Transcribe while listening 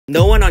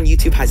No one on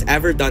YouTube has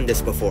ever done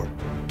this before.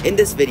 In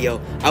this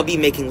video, I'll be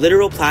making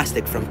literal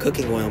plastic from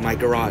cooking oil in my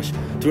garage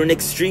through an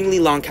extremely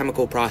long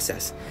chemical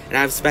process, and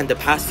I've spent the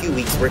past few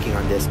weeks working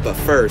on this, but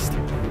first...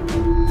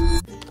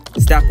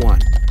 Step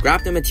 1.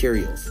 Grab the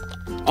materials.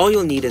 All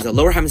you'll need is a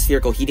lower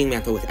hemispherical heating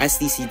mantle with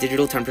SDC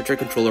digital temperature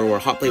controller or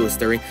hot plate with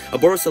stirring, a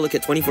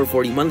borosilicate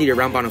 2440 1 liter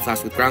round bottom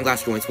flask with ground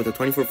glass joints with a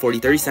 2440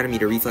 30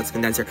 centimeter reflex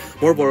condenser,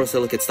 more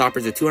borosilicate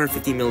stoppers, a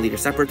 250 milliliter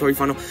separatory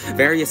funnel,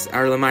 various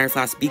Erlenmeyer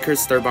flasks,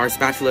 beakers, stir bars,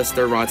 spatulas,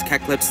 stir rods,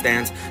 keck clips,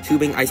 stands,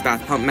 tubing, ice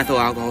bath, pump, methyl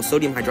alcohol,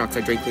 sodium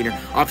hydroxide drain cleaner,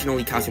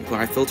 optionally calcium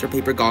chloride, filter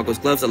paper, goggles,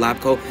 gloves, a lab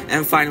coat,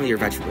 and finally your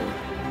vegetable oil.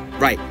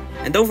 Right,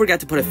 and don't forget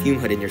to put a fume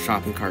hood in your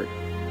shopping cart.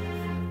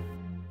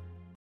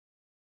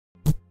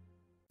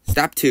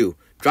 Step 2.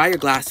 Dry your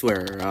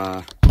glassware,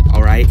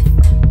 alright.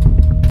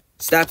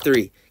 Step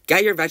 3.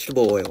 Get your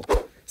vegetable oil.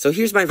 So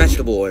here's my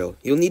vegetable oil.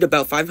 You'll need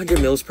about 500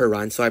 mils per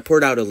run, so I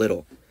poured out a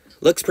little.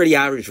 Looks pretty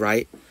average,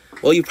 right?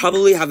 Well, you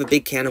probably have a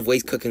big can of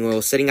waste cooking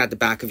oil sitting at the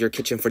back of your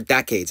kitchen for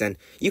decades, and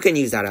you can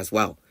use that as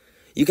well.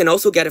 You can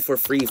also get it for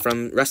free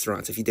from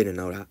restaurants if you didn't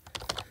know that.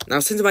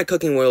 Now, since my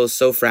cooking oil is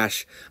so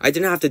fresh, I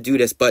didn't have to do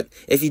this, but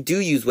if you do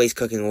use waste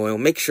cooking oil,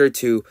 make sure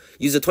to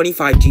use a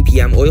 25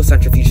 GPM oil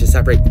centrifuge to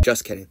separate.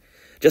 Just kidding.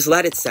 Just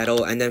let it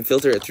settle and then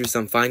filter it through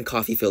some fine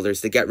coffee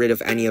filters to get rid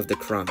of any of the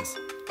crumbs.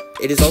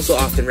 It is also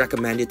often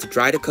recommended to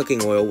dry the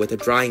cooking oil with a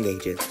drying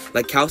agent,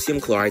 like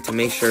calcium chloride, to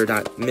make sure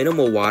that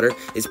minimal water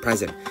is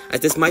present,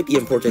 as this might be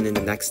important in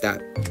the next step.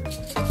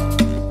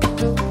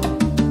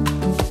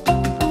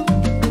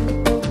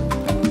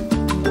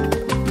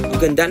 You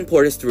can then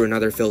pour this through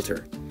another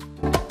filter.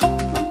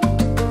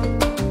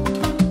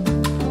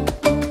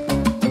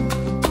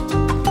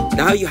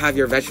 Now you have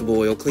your vegetable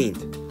oil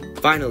cleaned.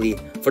 Finally,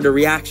 for the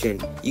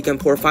reaction, you can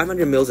pour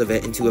 500 mils of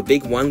it into a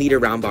big 1 liter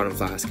round bottom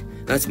flask.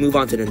 Let's move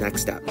on to the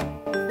next step.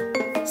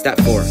 Step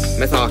 4.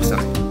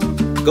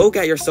 Methoxide. Go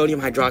get your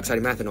sodium hydroxide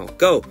and methanol.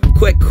 Go!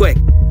 Quick, quick!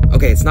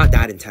 Okay, it's not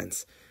that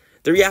intense.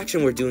 The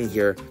reaction we're doing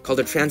here,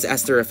 called a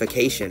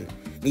transesterification,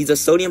 needs a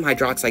sodium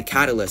hydroxide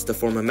catalyst to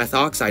form a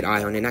methoxide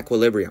ion in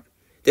equilibrium.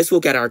 This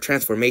will get our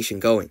transformation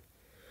going.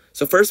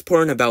 So first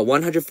pour in about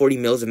 140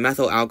 mils of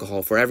methyl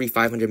alcohol for every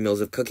 500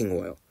 mils of cooking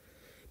oil.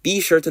 Be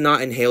sure to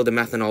not inhale the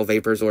methanol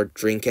vapors or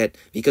drink it,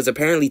 because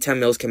apparently 10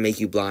 mils can make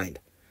you blind.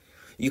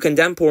 You can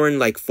then pour in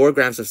like 4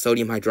 grams of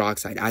sodium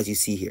hydroxide, as you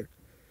see here.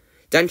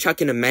 Then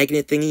chuck in a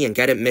magnet thingy and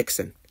get it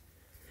mixing.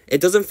 It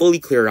doesn't fully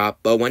clear up,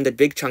 but when the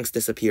big chunks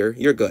disappear,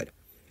 you're good.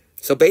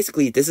 So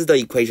basically, this is the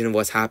equation of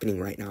what's happening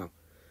right now.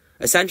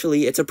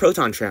 Essentially, it's a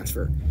proton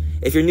transfer.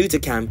 If you're new to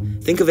chem,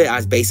 think of it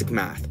as basic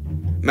math.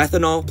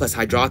 Methanol plus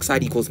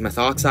hydroxide equals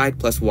methoxide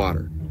plus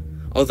water.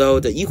 Although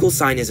the equal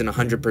sign isn't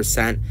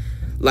 100%,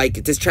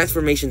 like, this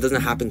transformation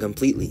doesn't happen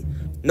completely.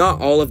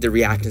 Not all of the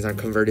reactions are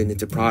converted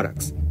into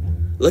products.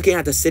 Looking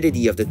at the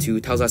acidity of the two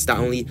tells us that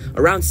only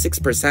around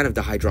 6% of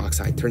the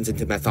hydroxide turns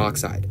into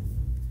methoxide.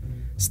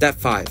 Step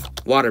 5.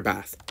 Water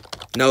bath.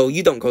 No,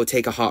 you don't go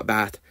take a hot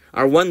bath.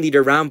 Our 1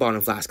 liter round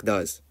bottom flask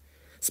does.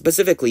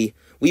 Specifically,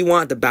 we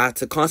want the bath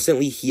to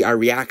constantly heat our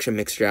reaction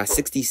mixture at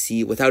 60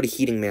 C without a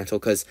heating mantle,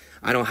 because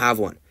I don't have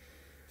one.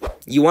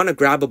 You want to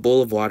grab a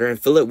bowl of water and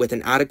fill it with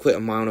an adequate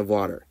amount of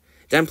water.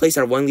 Then place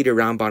our 1 liter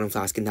round bottom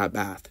flask in that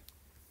bath.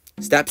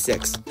 Step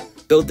 6.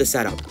 Build the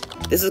setup.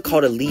 This is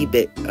called a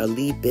Liebig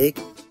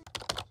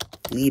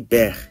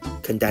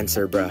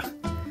condenser,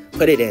 bruh.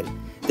 Put it in.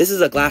 This is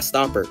a glass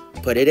stopper.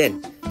 Put it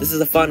in. This is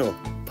a funnel.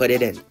 Put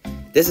it in.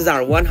 This is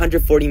our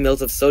 140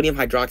 mils of sodium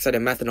hydroxide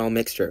and methanol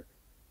mixture.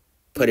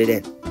 Put it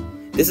in.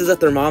 This is a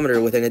thermometer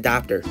with an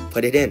adapter.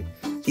 Put it in.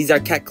 These are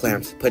keck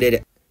clamps. Put it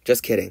in.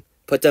 Just kidding.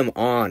 Put them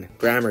on.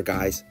 Grammar,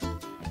 guys.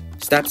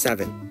 Step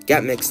 7.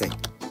 Get mixing.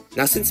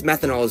 Now, since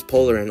methanol is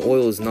polar and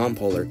oil is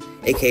nonpolar,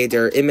 aka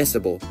they're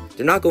immiscible,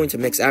 they're not going to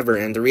mix ever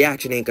and the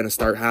reaction ain't going to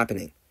start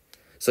happening.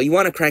 So you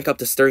want to crank up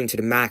the stirring to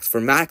the max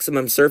for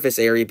maximum surface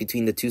area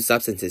between the two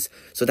substances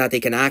so that they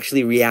can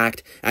actually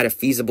react at a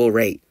feasible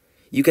rate.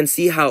 You can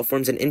see how it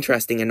forms an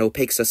interesting and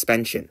opaque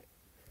suspension.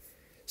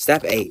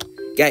 Step 8.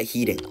 Get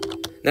heating.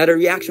 Now, the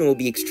reaction will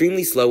be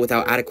extremely slow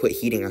without adequate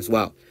heating as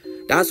well.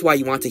 That's why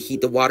you want to heat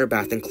the water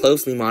bath and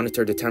closely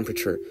monitor the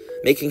temperature,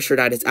 making sure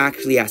that it's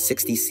actually at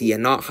 60 C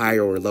and not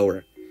higher or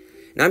lower.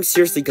 And I'm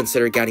seriously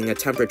considering getting a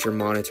temperature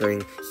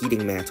monitoring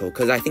heating mantle,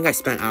 because I think I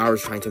spent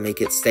hours trying to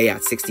make it stay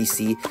at 60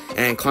 C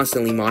and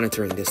constantly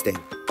monitoring this thing.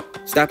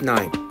 Step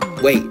 9.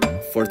 Wait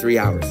for 3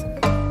 hours.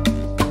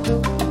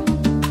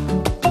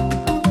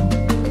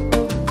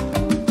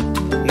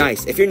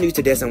 Nice, if you're new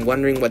to this and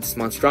wondering what this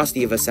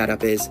monstrosity of a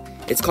setup is,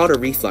 it's called a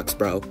reflux,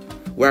 bro,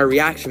 where our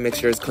reaction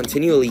mixture is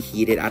continually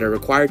heated at a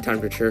required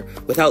temperature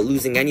without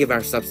losing any of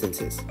our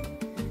substances.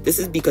 This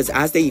is because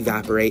as they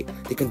evaporate,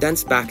 they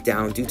condense back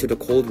down due to the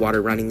cold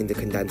water running in the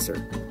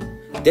condenser.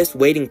 This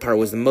waiting part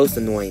was the most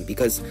annoying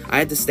because I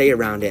had to stay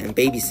around it and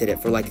babysit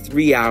it for like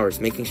 3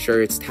 hours, making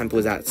sure its temp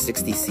was at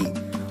 60 C,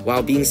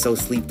 while being so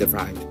sleep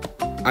deprived.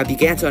 I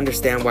began to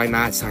understand why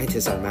mad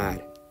scientists are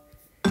mad.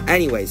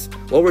 Anyways,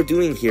 what we're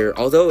doing here,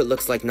 although it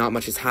looks like not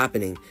much is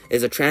happening,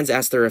 is a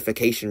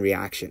transesterification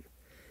reaction.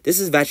 This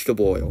is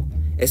vegetable oil.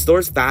 It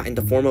stores fat in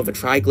the form of a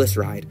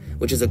triglyceride,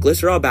 which is a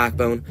glycerol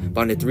backbone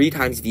bonded 3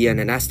 times via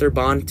an ester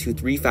bond to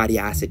 3 fatty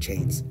acid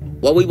chains.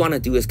 What we want to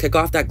do is kick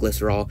off that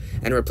glycerol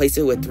and replace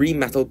it with 3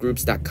 methyl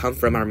groups that come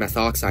from our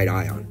methoxide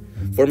ion,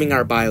 forming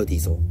our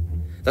biodiesel.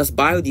 Thus,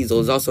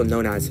 biodiesel is also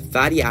known as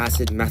fatty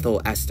acid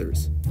methyl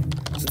esters.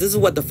 So this is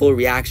what the full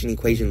reaction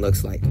equation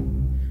looks like.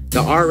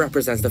 The R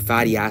represents the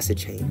fatty acid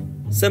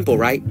chain. Simple,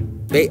 right?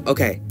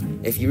 Okay,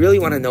 if you really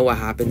want to know what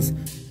happens,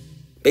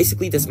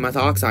 basically this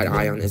methoxide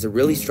ion is a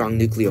really strong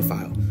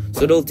nucleophile,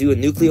 so it'll do a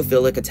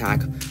nucleophilic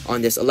attack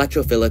on this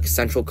electrophilic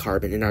central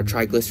carbon in our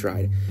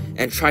triglyceride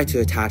and try to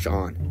attach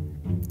on.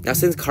 Now,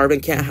 since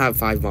carbon can't have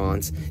 5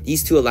 bonds,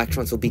 these 2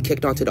 electrons will be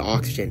kicked onto the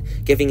oxygen,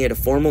 giving it a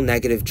formal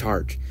negative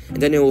charge, and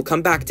then it will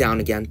come back down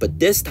again, but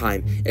this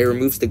time it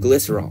removes the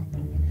glycerol.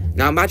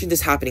 Now imagine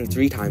this happening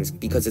 3 times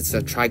because it's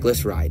a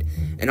triglyceride,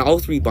 and all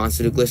 3 bonds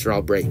to the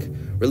glycerol break,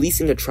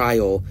 releasing the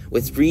triol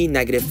with 3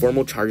 negative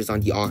formal charges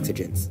on the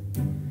oxygens.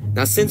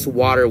 Now, since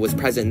water was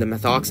present in the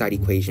methoxide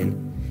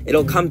equation,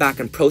 it'll come back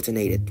and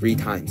protonate it 3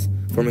 times,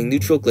 forming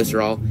neutral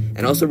glycerol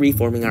and also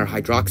reforming our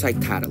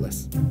hydroxide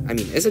catalyst. I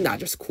mean, isn't that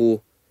just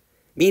cool?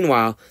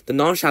 Meanwhile, the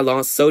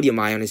nonchalant sodium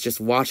ion is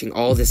just watching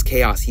all this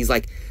chaos. He's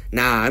like,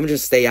 nah, I'm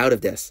just stay out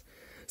of this.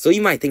 So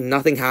you might think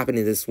nothing happened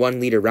in this 1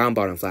 liter round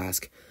bottom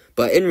flask,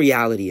 but in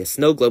reality, a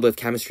snow globe of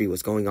chemistry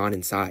was going on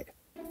inside.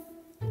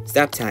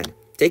 Step 10.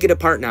 Take it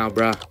apart now,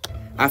 bruh.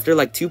 After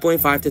like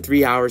 2.5 to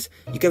 3 hours,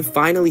 you can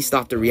finally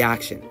stop the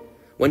reaction.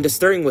 When the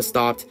stirring was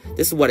stopped,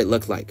 this is what it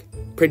looked like.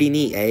 Pretty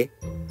neat, eh?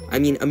 I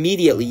mean,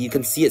 immediately you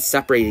can see it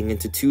separating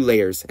into 2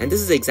 layers, and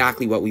this is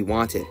exactly what we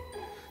wanted.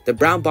 The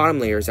brown bottom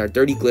layers are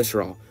dirty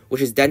glycerol,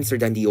 which is denser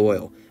than the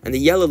oil, and the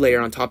yellow layer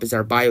on top is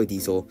our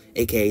biodiesel,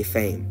 aka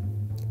fame.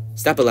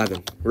 Step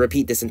 11.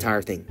 Repeat this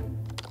entire thing.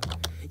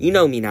 You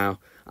know me now.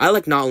 I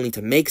like not only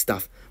to make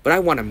stuff, but I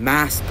want to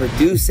mass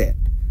produce it.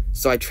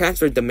 So I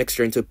transferred the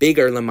mixture into a big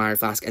Erlenmeyer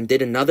flask and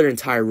did another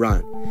entire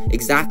run.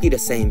 Exactly the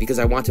same because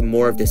I wanted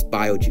more of this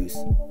bio juice.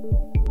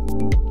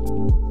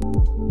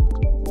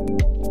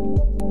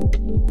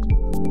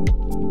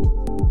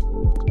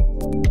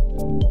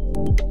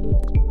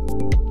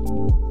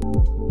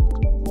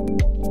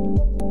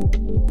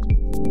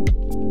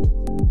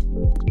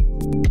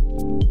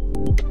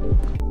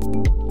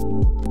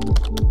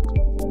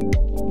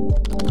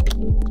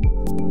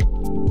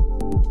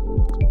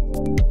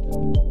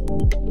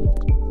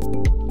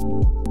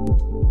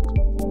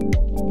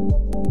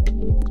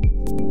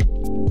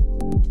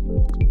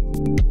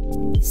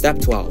 Step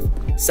 12.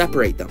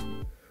 Separate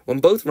them. When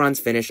both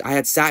runs finished, I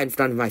had sat in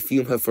front of my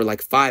fume hood for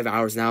like 5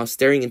 hours now,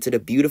 staring into the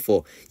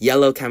beautiful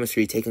yellow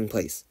chemistry taking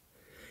place.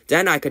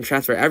 Then I can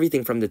transfer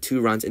everything from the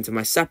 2 runs into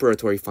my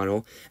separatory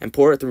funnel and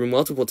pour it through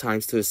multiple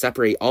times to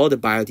separate all the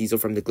biodiesel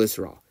from the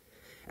glycerol.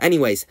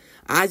 Anyways,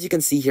 as you can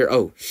see here,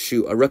 oh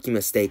shoot, a rookie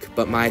mistake,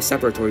 but my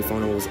separatory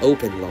funnel was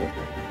open, lol.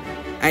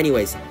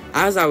 Anyways,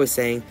 as I was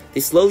saying, they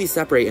slowly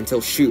separate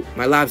until shoot,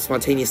 my lab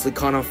spontaneously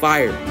caught on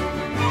fire.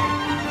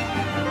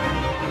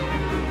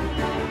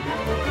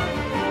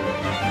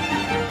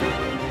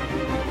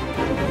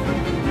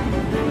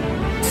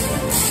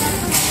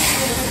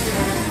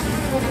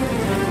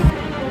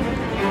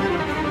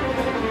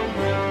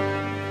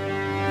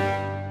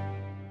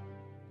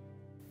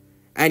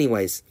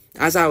 Anyways,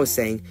 as I was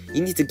saying,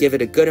 you need to give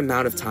it a good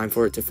amount of time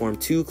for it to form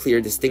 2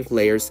 clear distinct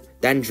layers,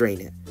 then drain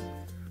it.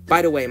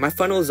 By the way, my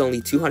funnel is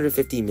only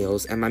 250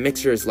 mils and my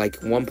mixture is like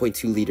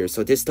 1.2 liters,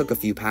 so this took a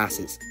few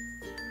passes.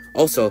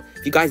 Also,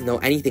 if you guys know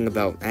anything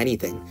about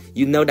anything,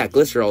 you know that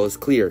glycerol is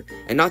clear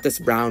and not this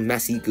brown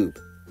messy goop.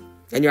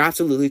 And you're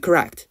absolutely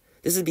correct.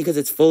 This is because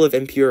it's full of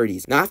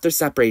impurities. Now after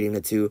separating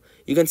the 2,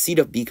 you can see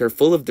the beaker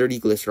full of dirty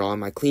glycerol and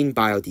my clean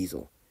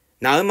biodiesel.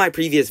 Now in my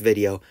previous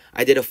video,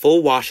 I did a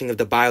full washing of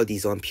the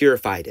biodiesel and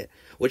purified it,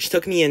 which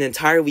took me an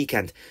entire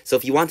weekend, so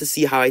if you want to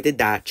see how I did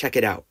that, check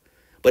it out.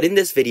 But in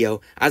this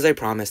video, as I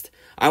promised,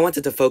 I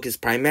wanted to focus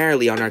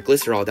primarily on our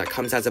glycerol that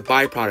comes as a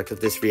byproduct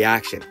of this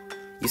reaction.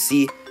 You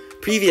see,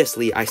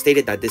 previously I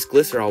stated that this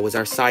glycerol was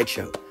our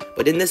sideshow,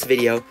 but in this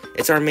video,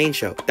 it's our main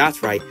show.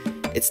 That's right,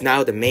 it's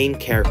now the main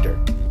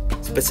character.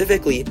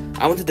 Specifically,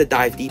 I wanted to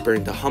dive deeper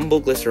into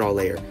humble glycerol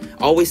layer,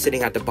 always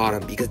sitting at the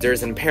bottom because there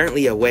is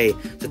apparently a way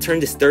to turn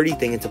this dirty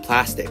thing into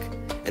plastic.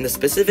 And the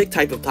specific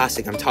type of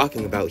plastic I'm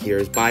talking about here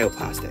is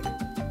bioplastic.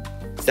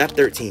 Step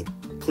 13.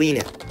 Clean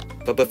it.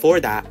 But before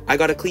that, I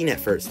gotta clean it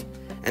first.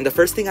 And the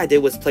first thing I did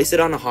was place it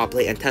on a hot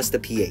plate and test the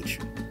pH.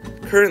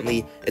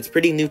 Currently, it's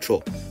pretty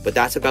neutral, but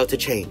that's about to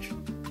change.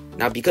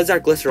 Now because our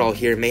glycerol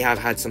here may have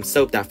had some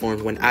soap that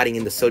formed when adding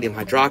in the sodium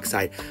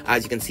hydroxide,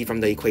 as you can see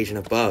from the equation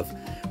above,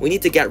 we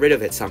need to get rid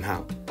of it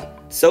somehow.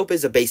 Soap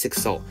is a basic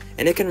salt,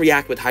 and it can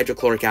react with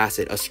hydrochloric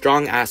acid, a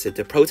strong acid,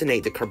 to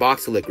protonate the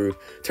carboxylate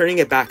group, turning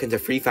it back into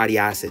free fatty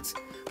acids,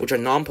 which are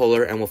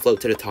nonpolar and will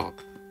float to the top.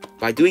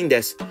 By doing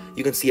this,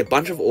 you can see a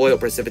bunch of oil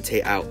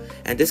precipitate out,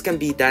 and this can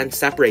be then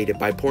separated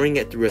by pouring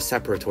it through a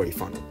separatory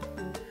funnel.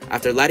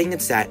 After letting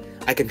it set,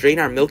 I can drain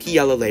our milky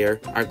yellow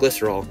layer, our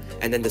glycerol,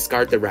 and then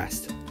discard the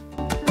rest.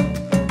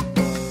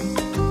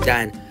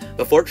 Then,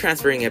 before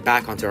transferring it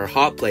back onto our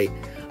hot plate,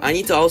 I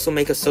need to also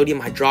make a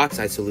sodium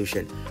hydroxide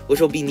solution,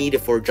 which will be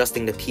needed for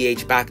adjusting the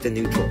pH back to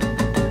neutral.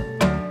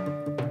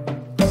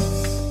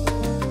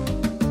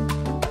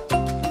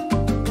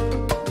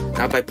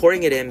 Now by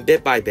pouring it in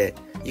bit by bit,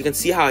 you can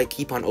see how I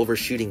keep on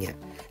overshooting it,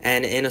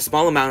 and in a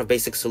small amount of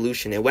basic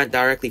solution it went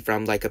directly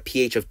from like a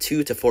pH of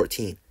 2 to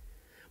 14.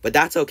 But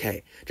that's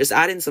okay, just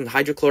add in some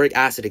hydrochloric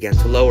acid again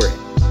to lower it.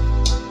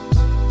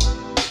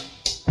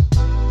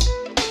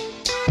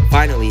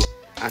 Finally,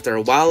 after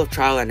a while of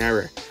trial and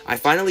error, I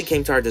finally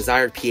came to our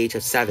desired pH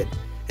of 7,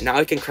 and now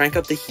I can crank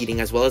up the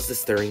heating as well as the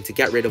stirring to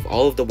get rid of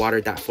all of the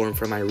water that formed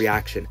from my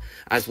reaction,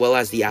 as well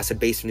as the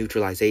acid-base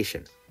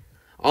neutralization.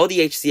 All the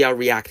HCl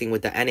reacting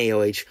with the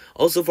NaOH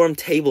also form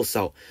table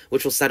salt,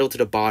 which will settle to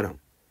the bottom.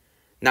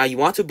 Now you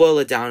want to boil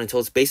it down until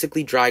it's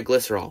basically dry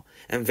glycerol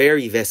and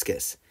very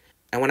viscous.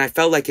 And when I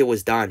felt like it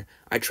was done,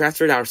 I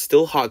transferred our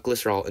still hot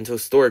glycerol into a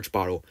storage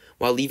bottle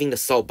while leaving the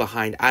salt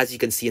behind, as you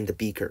can see in the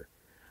beaker.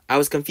 I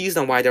was confused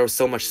on why there was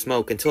so much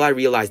smoke until I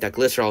realized that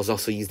glycerol is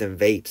also used in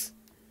vapes.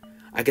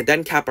 I could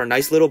then cap our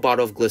nice little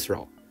bottle of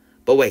glycerol.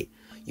 But wait,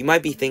 you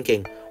might be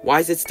thinking,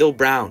 why is it still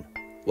brown?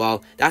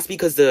 Well, that's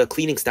because the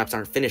cleaning steps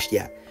aren't finished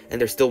yet,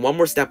 and there's still one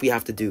more step we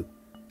have to do.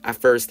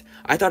 At first,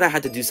 I thought I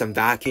had to do some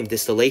vacuum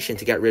distillation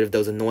to get rid of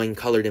those annoying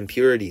colored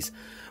impurities,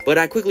 but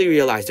I quickly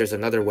realized there's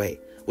another way,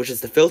 which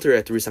is to filter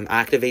it through some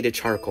activated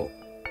charcoal.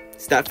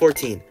 Step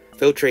 14,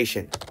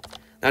 filtration.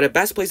 Now the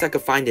best place I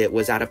could find it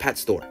was at a pet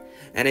store,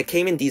 and it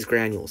came in these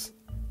granules.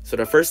 So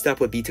the first step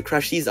would be to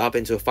crush these up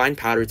into a fine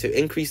powder to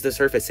increase the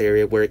surface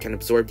area where it can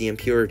absorb the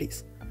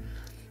impurities.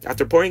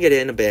 After pouring it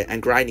in a bit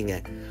and grinding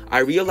it, I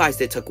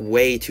realized it took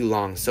way too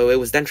long, so it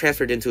was then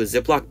transferred into a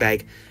Ziploc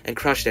bag and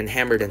crushed and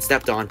hammered and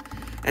stepped on,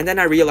 and then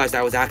I realized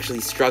I was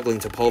actually struggling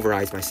to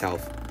pulverize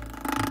myself.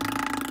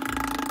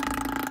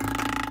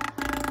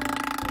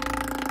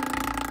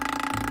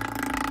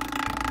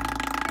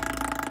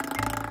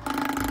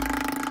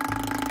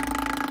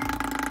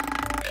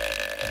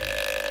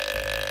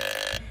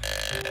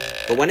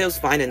 But when it was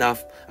fine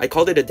enough, I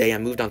called it a day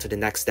and moved on to the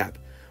next step,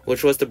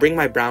 which was to bring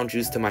my brown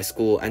juice to my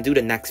school and do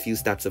the next few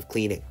steps of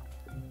cleaning.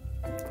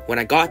 When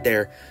I got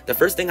there, the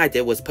first thing I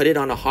did was put it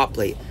on a hot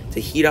plate to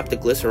heat up the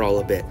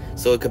glycerol a bit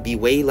so it could be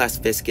way less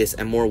viscous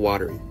and more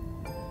watery.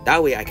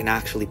 That way I can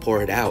actually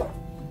pour it out.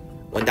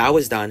 When that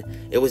was done,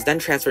 it was then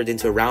transferred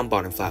into a round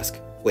bottom flask.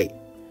 Wait,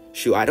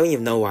 shoot, I don't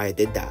even know why I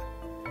did that.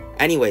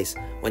 Anyways,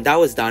 when that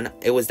was done,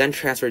 it was then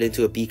transferred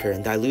into a beaker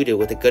and diluted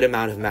with a good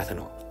amount of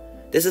methanol.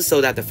 This is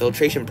so that the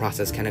filtration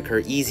process can occur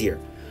easier.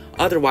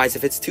 Otherwise,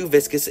 if it's too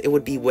viscous, it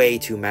would be way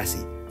too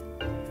messy.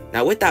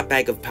 Now with that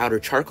bag of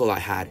powdered charcoal I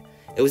had,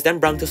 it was then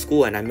brought to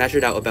school and I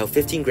measured out about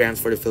 15 grams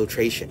for the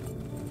filtration.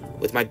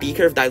 With my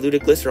beaker of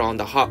diluted glycerol on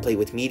the hot plate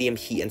with medium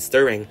heat and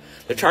stirring,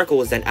 the charcoal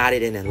was then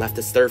added in and left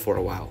to stir for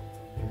a while.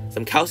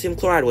 Some calcium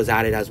chloride was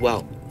added as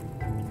well.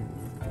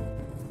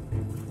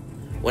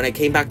 When I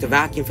came back to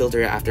vacuum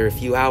filter it after a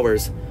few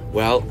hours,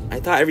 well, I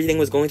thought everything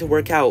was going to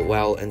work out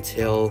well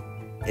until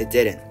it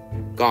didn't.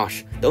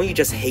 Gosh, don't you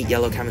just hate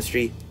yellow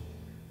chemistry?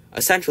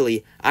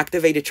 Essentially,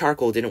 activated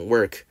charcoal didn't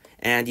work,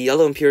 and the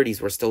yellow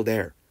impurities were still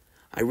there.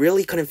 I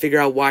really couldn't figure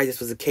out why this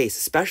was the case,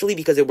 especially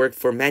because it worked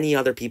for many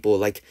other people,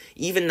 like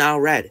even now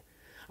Red.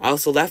 I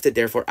also left it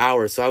there for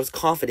hours, so I was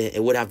confident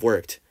it would have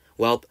worked.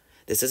 Well,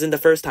 this isn't the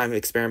first time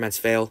experiments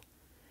fail.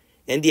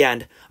 In the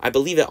end, I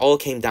believe it all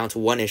came down to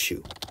one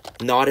issue: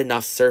 not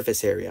enough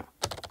surface area.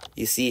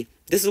 You see,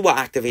 this is what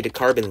activated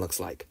carbon looks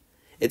like.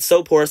 It's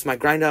so porous my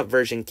grind up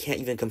version can't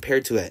even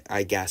compare to it,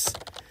 I guess.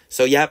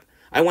 So yep,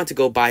 I went to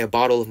go buy a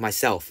bottle of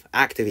myself,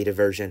 activated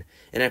version,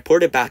 and I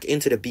poured it back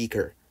into the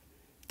beaker.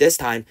 This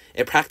time,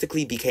 it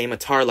practically became a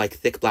tar-like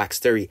thick black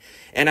slurry,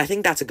 and I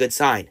think that's a good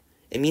sign.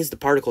 It means the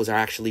particles are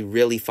actually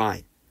really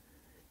fine.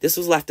 This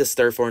was left to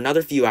stir for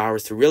another few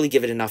hours to really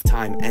give it enough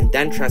time, and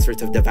then transferred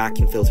to the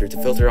vacuum filter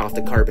to filter off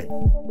the carbon.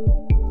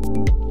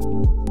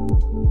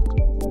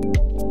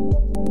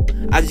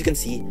 As you can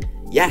see,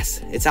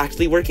 yes, it's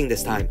actually working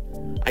this time.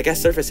 I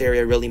guess surface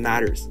area really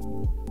matters.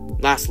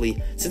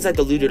 Lastly, since I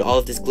diluted all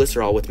of this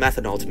glycerol with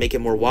methanol to make it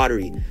more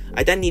watery,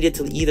 I then needed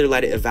to either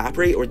let it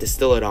evaporate or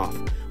distill it off,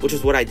 which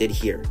is what I did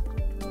here.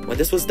 When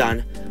this was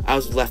done, I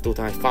was left with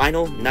my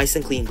final, nice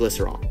and clean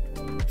glycerol.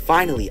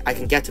 Finally, I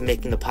can get to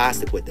making the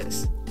plastic with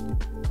this.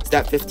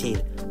 Step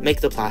 15,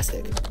 make the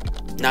plastic.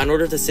 Now in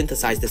order to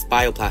synthesize this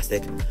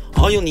bioplastic,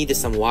 all you'll need is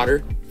some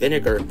water,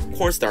 vinegar,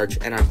 cornstarch,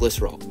 and our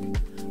glycerol.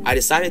 I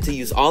decided to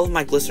use all of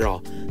my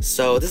glycerol,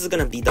 so this is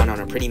going to be done on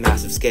a pretty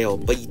massive scale,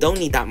 but you don't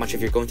need that much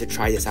if you're going to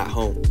try this at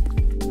home.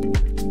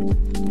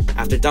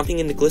 After dumping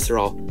in the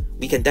glycerol,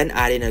 we can then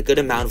add in a good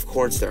amount of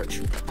cornstarch.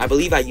 I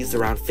believe I used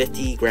around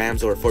 50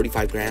 grams or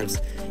 45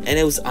 grams, and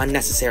it was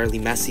unnecessarily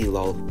messy,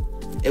 lol.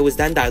 It was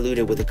then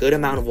diluted with a good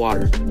amount of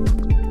water,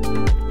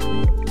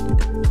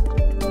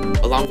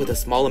 along with a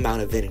small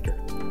amount of vinegar.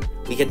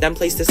 We can then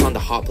place this on the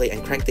hot plate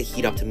and crank the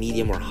heat up to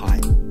medium or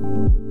high.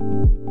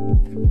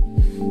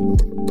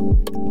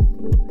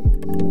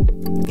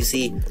 You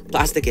see,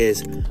 plastic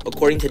is,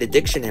 according to the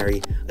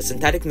dictionary, a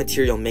synthetic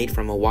material made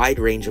from a wide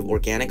range of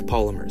organic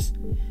polymers.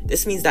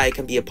 This means that it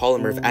can be a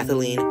polymer of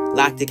ethylene,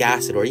 lactic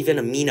acid, or even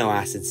amino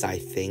acids, I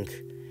think.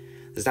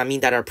 Does that mean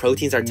that our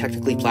proteins are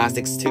technically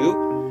plastics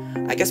too?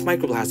 I guess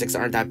microplastics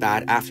aren't that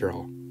bad after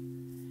all.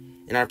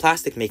 In our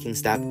plastic making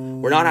step,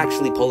 we're not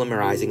actually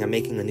polymerizing and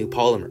making a new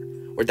polymer.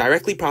 We're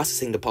directly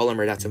processing the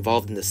polymer that's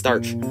involved in the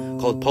starch,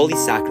 called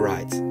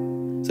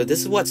polysaccharides. So this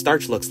is what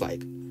starch looks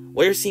like.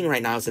 What you're seeing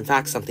right now is in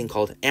fact something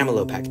called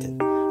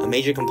amylopectin, a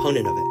major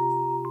component of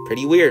it.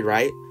 Pretty weird,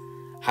 right?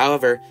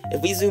 However,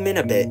 if we zoom in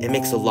a bit, it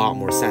makes a lot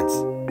more sense.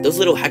 Those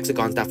little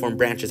hexagons that form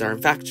branches are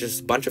in fact just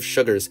a bunch of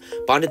sugars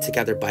bonded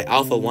together by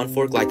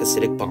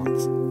alpha-1,4-glycosidic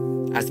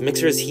bonds. As the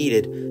mixture is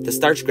heated, the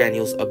starch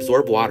granules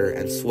absorb water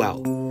and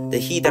swell. The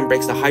heat then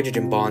breaks the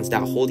hydrogen bonds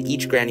that hold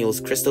each granule's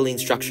crystalline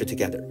structure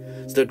together,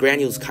 so the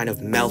granules kind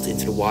of melt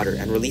into the water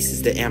and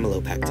releases the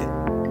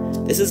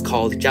amylopectin. This is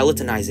called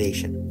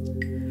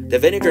gelatinization. The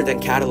vinegar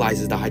then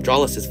catalyzes the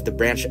hydrolysis of the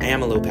branched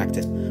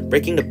amylopectin,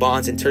 breaking the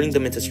bonds and turning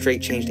them into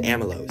straight-changed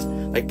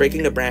amylose, like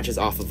breaking the branches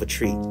off of a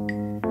tree.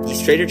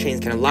 These straighter chains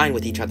can align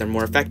with each other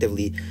more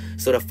effectively,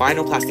 so the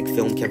final plastic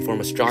film can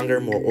form a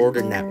stronger, more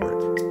ordered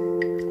network.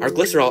 Our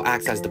glycerol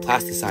acts as the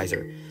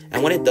plasticizer,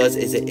 and what it does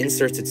is it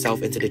inserts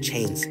itself into the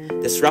chains,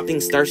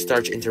 disrupting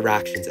starch-starch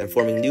interactions and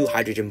forming new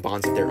hydrogen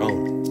bonds of their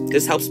own.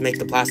 This helps make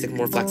the plastic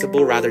more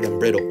flexible rather than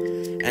brittle,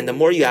 and the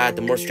more you add,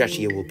 the more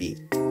stretchy it will be.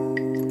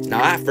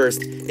 Now at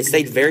first, it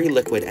stayed very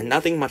liquid and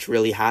nothing much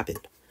really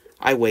happened.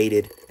 I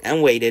waited,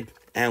 and waited,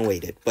 and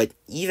waited, but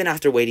even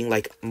after waiting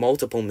like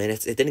multiple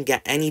minutes, it didn't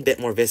get any bit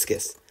more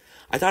viscous.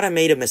 I thought I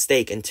made a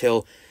mistake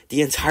until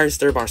the entire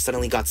stir bar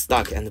suddenly got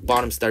stuck and the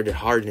bottom started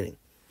hardening.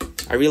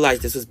 I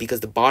realized this was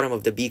because the bottom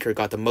of the beaker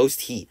got the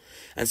most heat,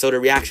 and so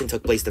the reaction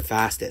took place the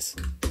fastest.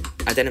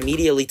 I then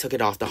immediately took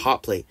it off the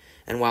hot plate,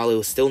 and while it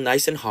was still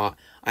nice and hot,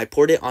 I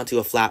poured it onto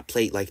a flat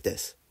plate like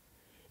this.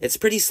 It's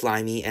pretty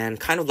slimy and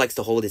kind of likes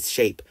to hold its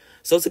shape,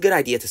 so it's a good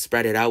idea to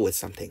spread it out with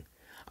something.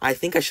 I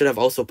think I should have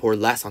also poured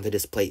less onto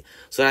this plate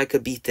so that I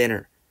could be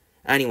thinner.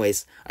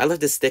 Anyways, I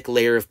left this thick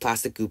layer of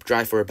plastic goop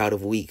dry for about a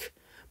week,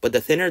 but the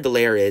thinner the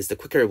layer is, the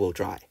quicker it will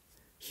dry.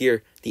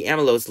 Here, the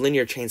amylose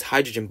linear chains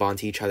hydrogen bond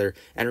to each other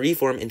and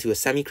reform into a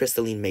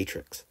semi-crystalline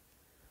matrix.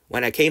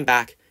 When I came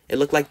back, it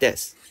looked like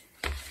this.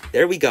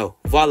 There we go,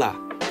 voila,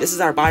 this is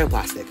our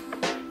bioplastic.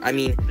 I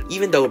mean,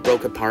 even though it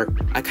broke apart,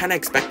 I kinda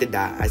expected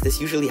that, as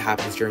this usually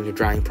happens during the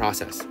drying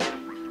process.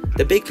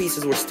 The big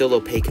pieces were still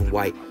opaque and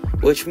white,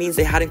 which means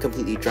they hadn't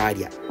completely dried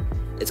yet.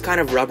 It's kind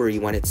of rubbery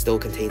when it still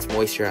contains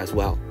moisture as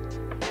well.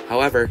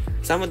 However,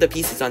 some of the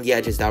pieces on the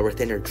edges that were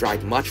thinner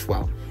dried much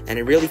well, and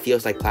it really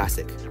feels like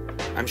plastic.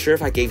 I'm sure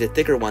if I gave the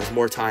thicker ones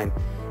more time,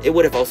 it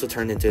would have also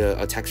turned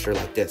into a texture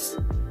like this.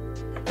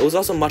 It was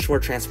also much more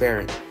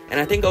transparent, and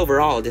I think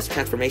overall this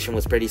transformation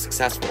was pretty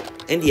successful.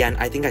 In the end,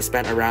 I think I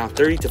spent around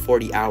 30 to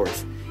 40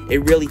 hours.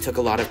 It really took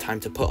a lot of time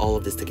to put all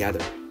of this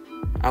together.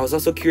 I was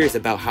also curious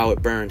about how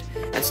it burned,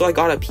 and so I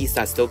got a piece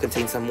that still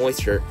contained some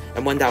moisture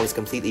and one that was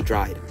completely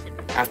dried.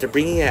 After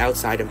bringing it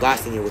outside and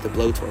blasting it with a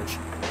blowtorch,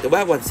 the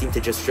wet one seemed to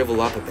just shrivel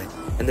up a bit,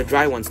 and the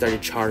dry one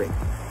started charring.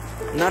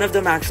 None of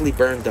them actually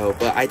burned though,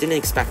 but I didn't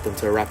expect them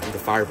to erupt into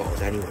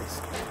fireballs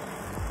anyways.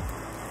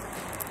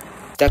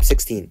 Step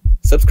 16.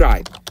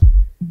 Subscribe.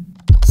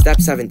 Step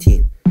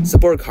 17.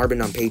 Support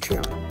Carbon on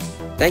Patreon.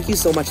 Thank you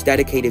so much,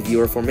 dedicated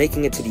viewer, for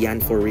making it to the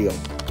end for real.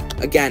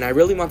 Again, I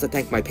really want to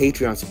thank my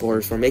Patreon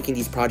supporters for making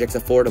these projects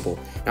affordable,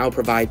 and I will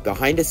provide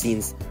behind the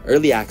scenes,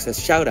 early access,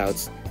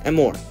 shoutouts, and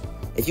more.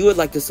 If you would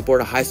like to support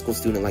a high school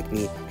student like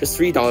me, just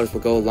 $3 will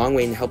go a long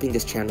way in helping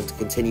this channel to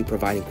continue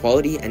providing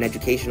quality and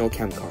educational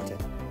chem content.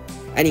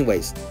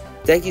 Anyways,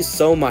 thank you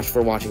so much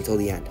for watching till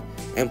the end,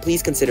 and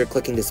please consider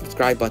clicking the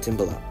subscribe button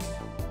below.